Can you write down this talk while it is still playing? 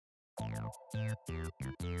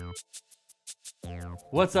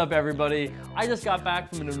What's up, everybody? I just got back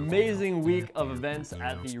from an amazing week of events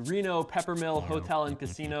at the Reno Peppermill Hotel and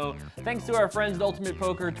Casino. Thanks to our friends at Ultimate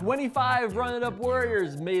Poker, 25 Run-It-Up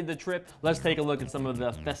Warriors made the trip. Let's take a look at some of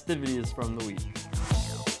the festivities from the week.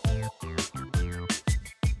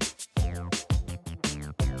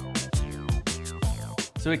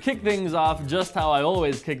 So we kicked things off just how I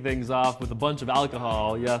always kick things off, with a bunch of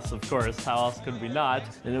alcohol. Yes, of course, how else could we not?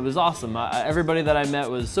 And it was awesome. Everybody that I met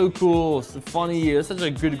was so cool, so funny. It was such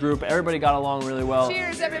a good group. Everybody got along really well.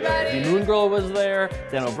 Cheers, everybody! The Moon Girl was there.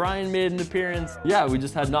 Dan O'Brien made an appearance. Yeah, we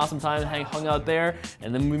just had an awesome time, hung out there,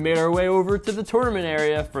 and then we made our way over to the tournament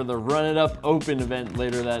area for the Run It Up Open event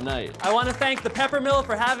later that night. I want to thank the Peppermill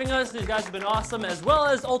for having us. These guys have been awesome, as well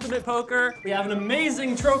as Ultimate Poker. We have an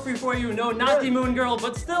amazing trophy for you. No, not the Moon Girl,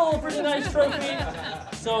 but still a pretty nice trophy.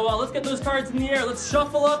 So let's get those cards in the air. Let's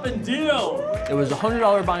shuffle up and deal. It was a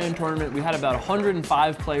 $100 buy-in tournament. We had about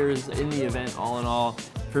 105 players in the event, all in all.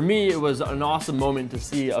 For me, it was an awesome moment to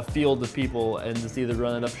see a field of people and to see the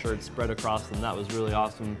Run It Up shirts spread across them. That was really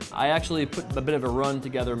awesome. I actually put a bit of a run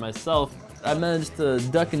together myself. I managed to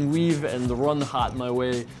duck and weave and run hot my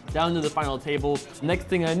way down to the final table. Next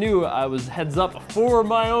thing I knew, I was heads up for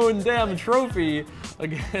my own damn trophy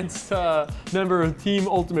against a member of Team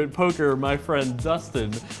Ultimate Poker, my friend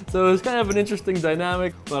Dustin. So it was kind of an interesting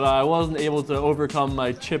dynamic, but I wasn't able to overcome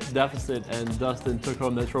my chip deficit, and Dustin took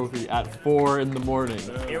home the trophy at 4 in the morning.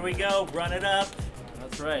 Here we go, Run It Up.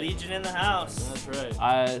 That's right. Legion in the house. That's right.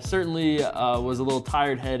 I certainly was a little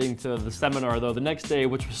tired heading to the seminar, though, the next day,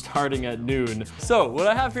 which was starting at noon. So what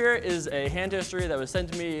I have here is a hand history that was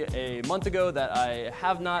sent to me a month ago that I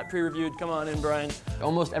have not pre-reviewed. Come on in, Brian.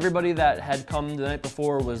 Almost everybody that had come the night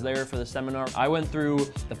before was there for the seminar. I went through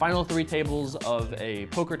the final 3 tables of a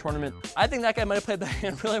poker tournament. I think that guy might have played the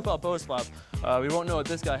hand really well post-flop. We won't know what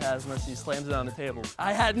this guy has unless he slams it on the table.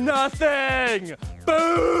 I had nothing!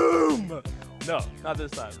 Boom! No, not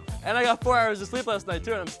this time. And I got 4 hours of sleep last night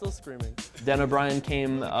too, and I'm still screaming. Dan O'Brien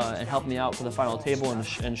came and helped me out for the final table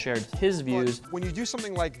and shared his views. When you do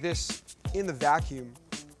something like this in the vacuum,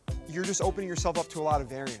 you're just opening yourself up to a lot of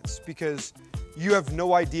variance, because you have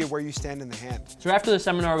no idea where you stand in the hand. So after the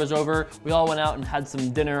seminar was over, we all went out and had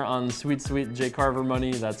some dinner on sweet, sweet Jay Carver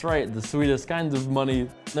money. That's right, the sweetest kinds of money.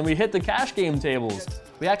 Then we hit the cash game tables.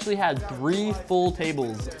 We actually had 3 full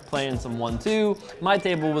tables playing some 1-2. My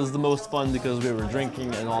table was the most fun because we were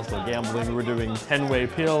drinking and also gambling. We were doing 10-way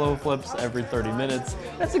pillow flips every 30 minutes.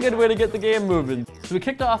 That's a good way to get the game moving. So we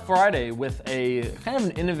kicked off Friday with a kind of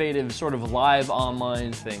an innovative sort of live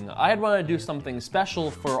online thing. I had wanted to do something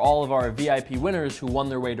special for all of our VIP winners who won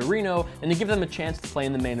their way to Reno and to give them a chance to play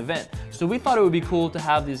in the main event. So we thought it would be cool to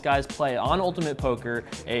have these guys play on Ultimate Poker,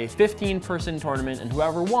 a 15-person tournament, and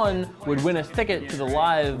whoever won would win a ticket to the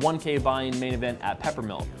live 1K buy-in main event at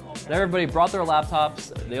Peppermill. And everybody brought their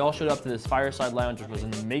laptops. They all showed up to this fireside lounge, which was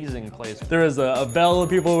an amazing place. There was a bell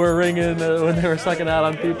people were ringing when they were sucking out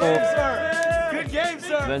on people. Good game,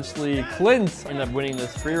 sir. Eventually, Clint ended up winning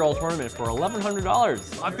this free-roll tournament for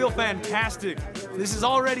 $1,100. I feel fantastic. This is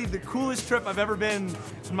already the coolest trip I've ever been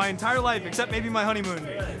in my entire life, except maybe my honeymoon.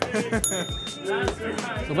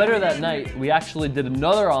 So later that night, we actually did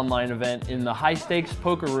another online event in the high-stakes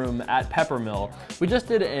poker room at Peppermill. We just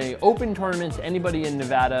did an open tournament to anybody in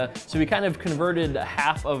Nevada, so we kind of converted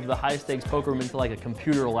half of the high-stakes poker room into like a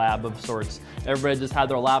computer lab of sorts. Everybody just had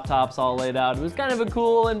their laptops all laid out. It was kind of a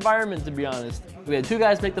cool environment, to be honest. We had 2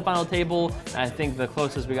 guys make the final table, and I think the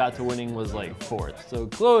closest we got to winning was like 4th. So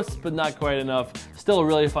close, but not quite enough. Still a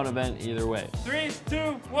really fun event either way. 3, 2,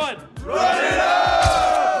 1. Run it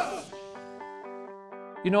up!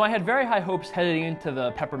 You know, I had very high hopes heading into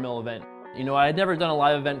the Peppermill event. You know, I had never done a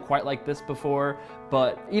live event quite like this before,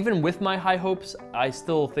 but even with my high hopes, I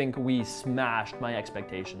still think we smashed my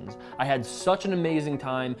expectations. I had such an amazing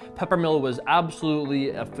time. Peppermill was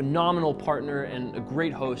absolutely a phenomenal partner and a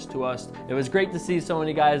great host to us. It was great to see so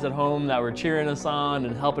many guys at home that were cheering us on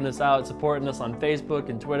and helping us out, supporting us on Facebook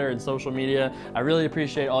and Twitter and social media. I really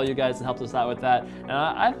appreciate all you guys that helped us out with that. And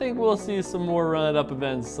I think we'll see some more Run It Up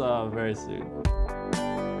events very soon.